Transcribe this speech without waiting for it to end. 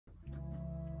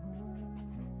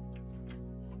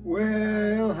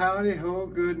Well, howdy ho,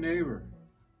 good neighbor.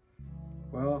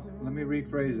 Well, let me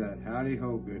rephrase that. Howdy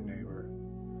ho, good neighbor.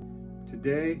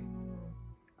 Today,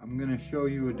 I'm going to show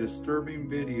you a disturbing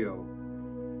video.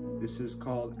 This is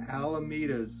called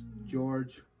Alameda's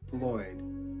George Floyd.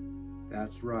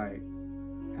 That's right.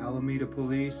 Alameda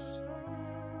Police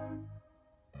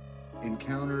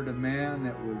encountered a man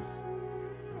that was,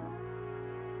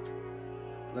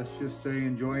 let's just say,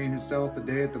 enjoying himself a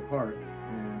day at the park.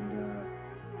 And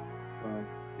well,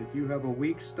 if you have a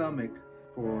weak stomach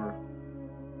for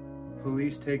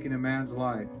police taking a man's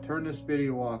life, turn this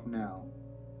video off now.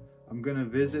 I'm gonna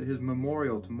visit his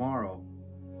memorial tomorrow.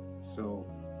 So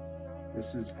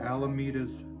this is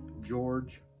Alameda's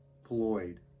George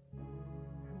Floyd.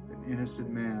 An innocent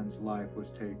man's life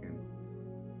was taken.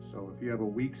 So if you have a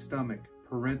weak stomach,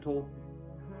 parental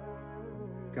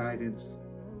guidance,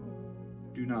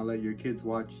 do not let your kids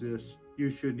watch this. You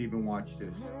shouldn't even watch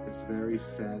this. It's very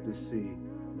sad to see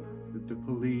that the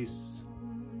police,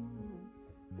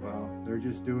 well, they're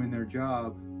just doing their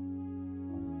job.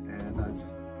 And it's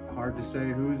hard to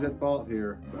say who's at fault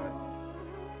here, but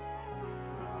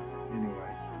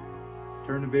anyway,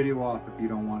 turn the video off if you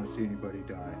don't want to see anybody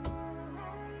die.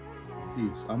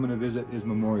 Peace. I'm gonna visit his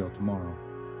memorial tomorrow.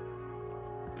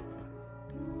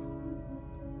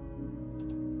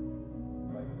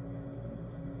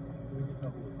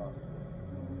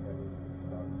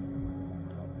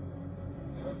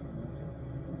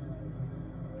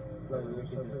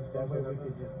 That way we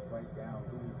could just write down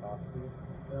who we talked to. You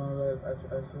know, I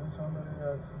seen somebody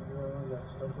that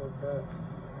stuff like that.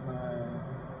 My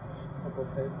couple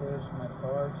papers, my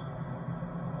cards.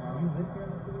 You live here in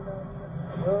the city now?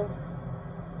 Well,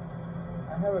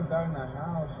 I haven't gotten a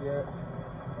house yet.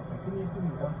 Can you do me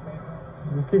one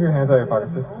favor? Just keep your hands out of your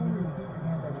pockets. Only keep your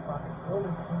hands out of your pockets.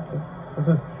 What's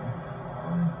this?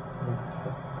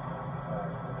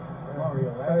 Mario,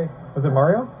 right? Was it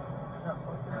Mario?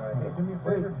 Hey, do me a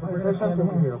favor. There's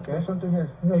something here, okay? There's something here.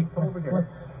 Hey, come over here.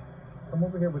 Come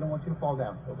over here. We don't want you to fall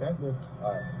down, okay? Yeah.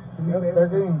 All right. Do me a favor. They're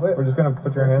getting wet. We're just gonna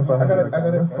put your hands behind you. I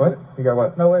got it. What? You got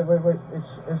what? No, wait. It's,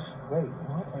 wait.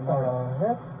 What? Hey,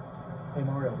 Mario. Hey,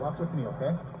 Mario, walk with me,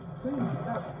 okay?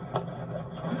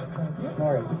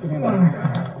 Mario, put your hand behind your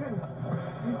back.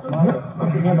 Mario,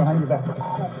 put your hand behind your back.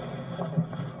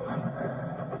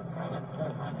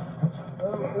 It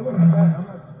wasn't bad. I'm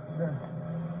not sure.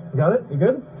 You got it? You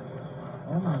good?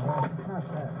 Oh my God, it's not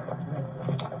bad.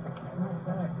 Not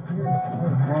bad.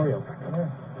 Mario.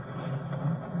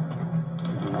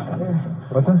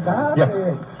 What's it? Stop Yeah.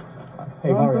 it. Hey,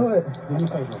 Don't Mario, do it. do me a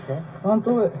favor, okay? Don't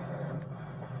do it.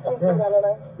 Yeah.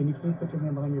 Can you please put your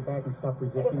hand behind your back and stop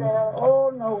resisting? Oh,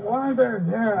 no wonder.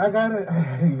 There, I got it.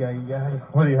 You got it.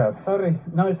 What do you have? Sorry.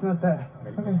 No, it's not that.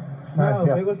 Okay. No,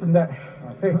 yeah. it wasn't that.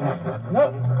 Hey,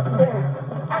 no.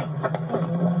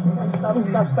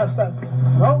 Stop.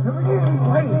 No.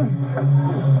 Hey.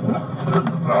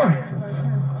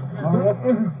 Mario.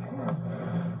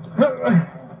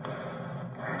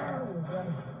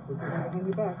 Put your hand behind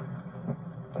your back.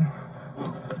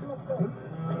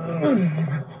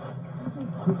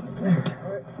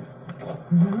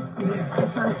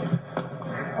 Sorry.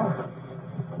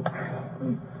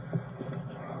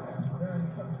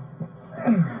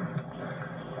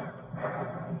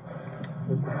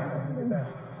 Put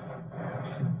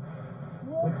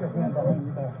your hand behind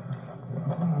your back.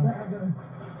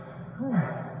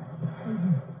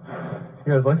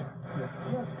 You guys look?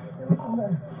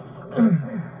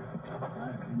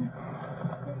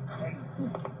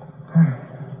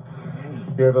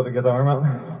 You able to get the arm out?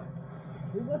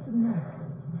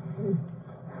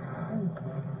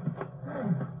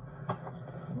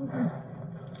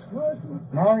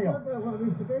 Mario,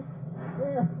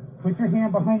 put your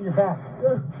hand behind your back.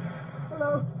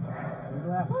 Hello.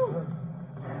 Relax.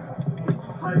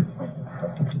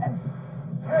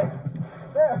 Hey,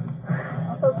 there.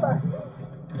 I'm so sorry.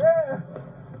 There.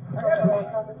 I got it.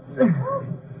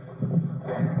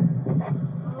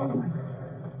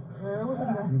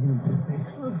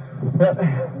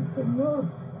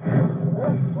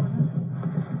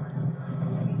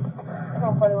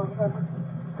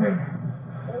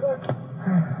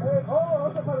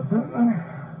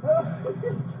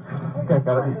 Okay,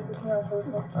 got it.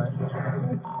 Alright.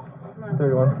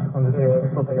 31 on the table.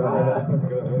 Still take it out.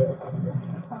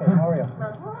 Hey, Mario.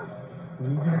 We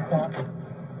need you to stop.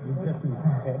 You just do,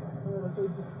 okay?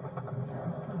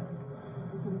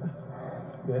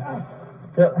 Good.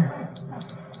 Yep.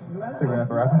 Take a nap,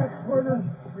 right?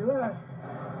 Relax.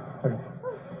 Okay.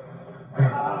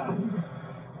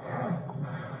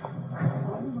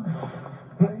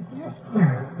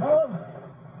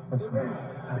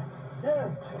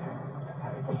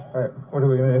 Alright, what are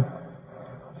we gonna do?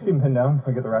 Just keep him pinned down.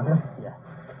 We get the wrapper? Yeah.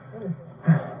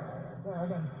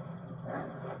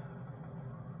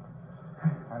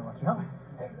 Alright, watch out.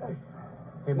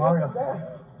 Hey, Mario.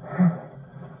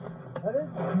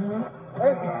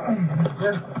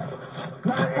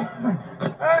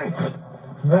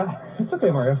 Yeah, it's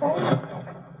okay, Mario.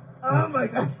 Oh my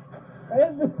gosh.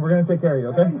 We're gonna take care of you,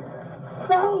 okay?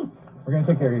 We're gonna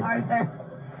take care of you.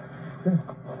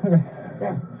 Okay.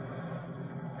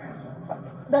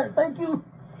 There, thank you.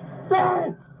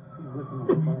 There.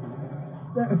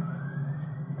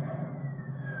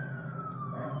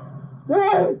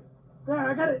 There,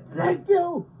 I got it. Thank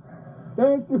you.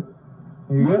 Thank you.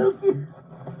 You good? Thank you.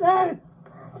 There.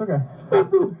 It's okay.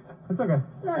 Thank you. It's okay.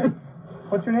 There.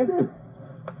 What's your name?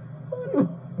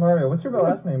 Mario. What's your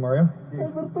last name, Mario?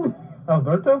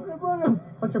 Alberto?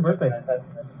 What's your birthday?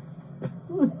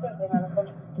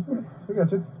 We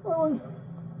got you.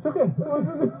 It's okay.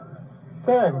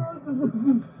 Tag.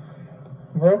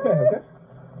 We're okay, okay?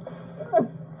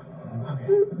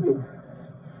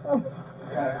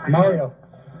 Mario.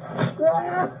 Go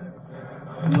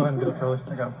ahead and get it, Charlie.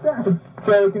 I got him.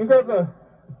 Charlie, can you grab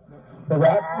the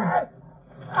wrap?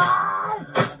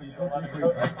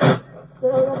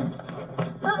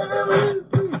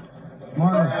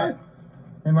 Mario.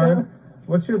 Hey, Mario.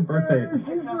 What's your birthday?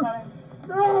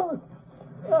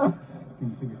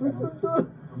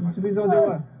 Please don't do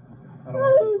what? I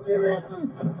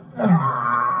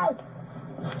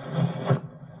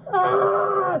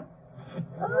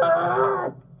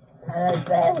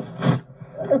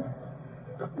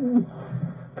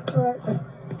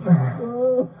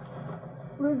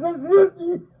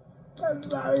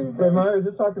Hey, Mario,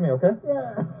 just talk to me, okay?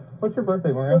 Yeah. What's your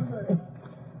birthday, Mario?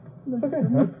 It's okay.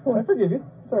 I forgive you.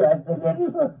 It's all right.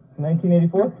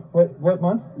 1984? What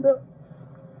month?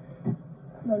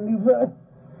 95.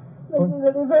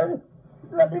 1995.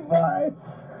 95.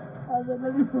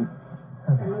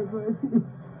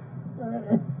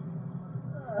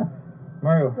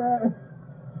 Mario.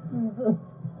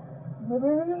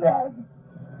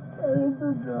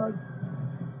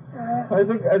 I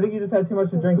think you just had too much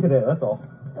to drink today, that's all.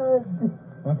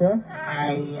 Okay?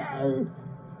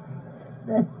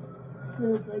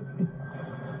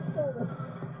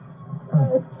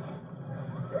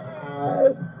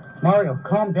 Mario,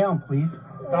 calm down, please.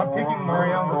 Stop kicking,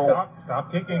 Mario.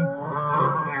 Stop kicking.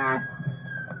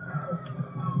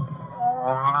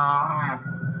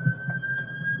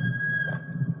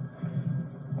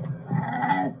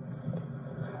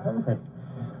 Okay.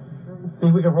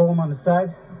 Think we can roll him on the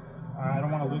side? I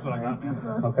don't want to lose what I got, man.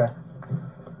 Okay.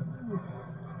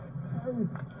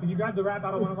 Can you grab the wrap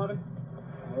out of 111?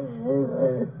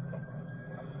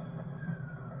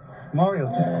 Mario,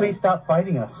 just please stop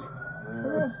fighting us.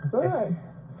 It's all right.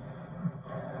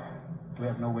 We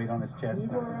have no weight on his chest.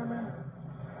 No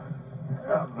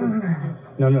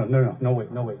weight.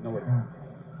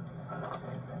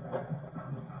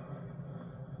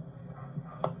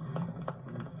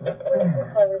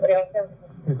 Everybody else here?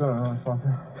 He's going on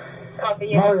sponsor. Copy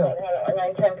you. Mario.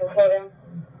 910 to slow down.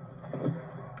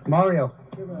 Mario.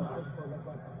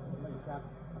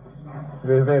 Is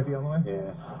there a VIP on the way?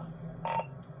 Yeah.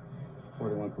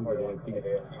 41 Cougar.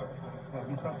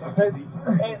 Hey,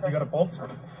 you got a pulse?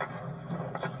 Start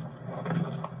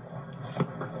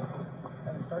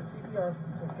CPR.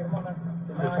 Just get him on there.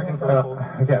 You're checking for a pulse.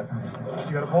 Okay.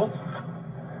 You got a pulse?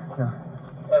 Yeah.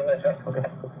 Okay.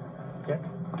 Okay.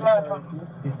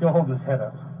 He's still holding his head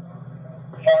up.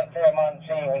 I'm on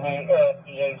scene. We need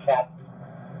EA shot.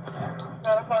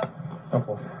 No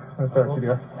pulse. Let's start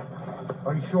CPR.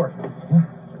 Are you sure? Yeah.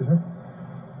 You sure?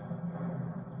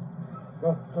 Go.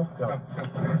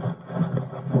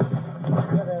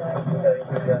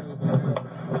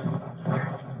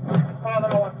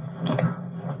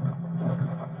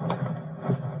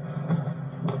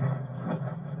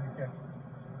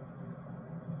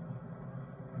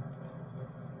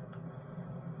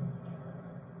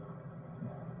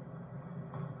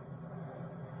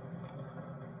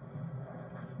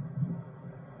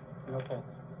 No pulse.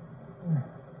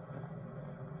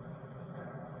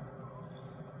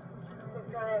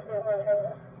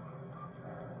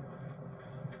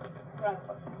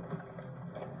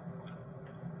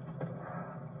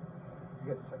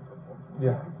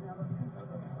 Yeah.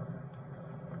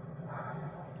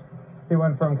 He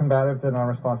went from combative to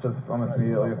non-responsive almost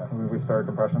immediately. We started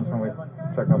compressions when we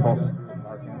checked no pulse.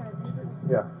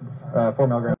 Yeah. 4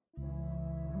 milligrams.